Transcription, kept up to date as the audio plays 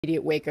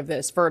immediate wake of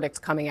this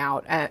verdict coming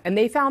out. And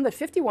they found that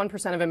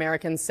 51% of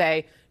Americans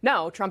say,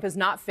 no, Trump is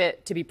not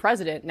fit to be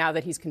president now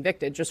that he's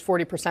convicted. Just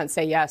 40%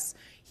 say yes,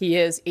 he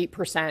is.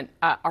 8%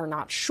 are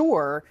not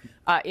sure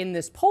in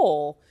this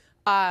poll.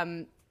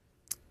 And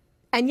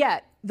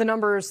yet the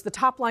numbers, the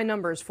top line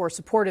numbers for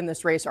support in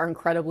this race are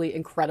incredibly,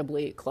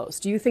 incredibly close.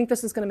 Do you think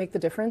this is going to make the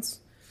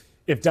difference?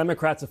 If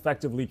Democrats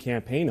effectively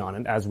campaign on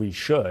it, as we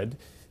should,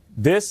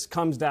 this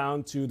comes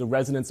down to the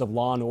resonance of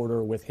law and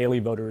order with Haley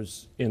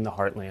voters in the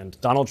heartland.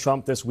 Donald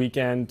Trump this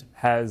weekend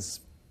has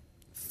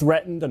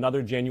threatened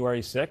another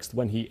January 6th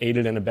when he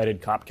aided and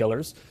abetted cop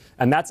killers.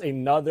 And that's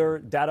another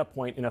data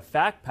point in a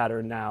fact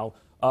pattern now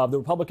of the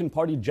Republican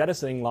Party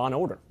jettisoning law and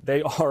order.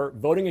 They are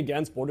voting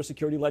against border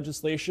security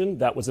legislation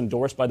that was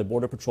endorsed by the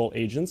Border Patrol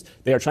agents.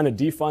 They are trying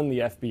to defund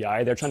the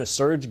FBI. They're trying to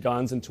surge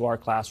guns into our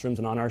classrooms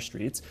and on our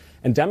streets.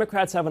 And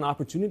Democrats have an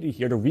opportunity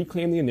here to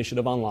reclaim the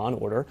initiative on law and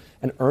order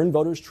and earn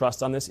voters'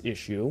 trust on this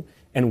issue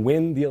and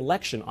win the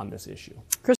election on this issue.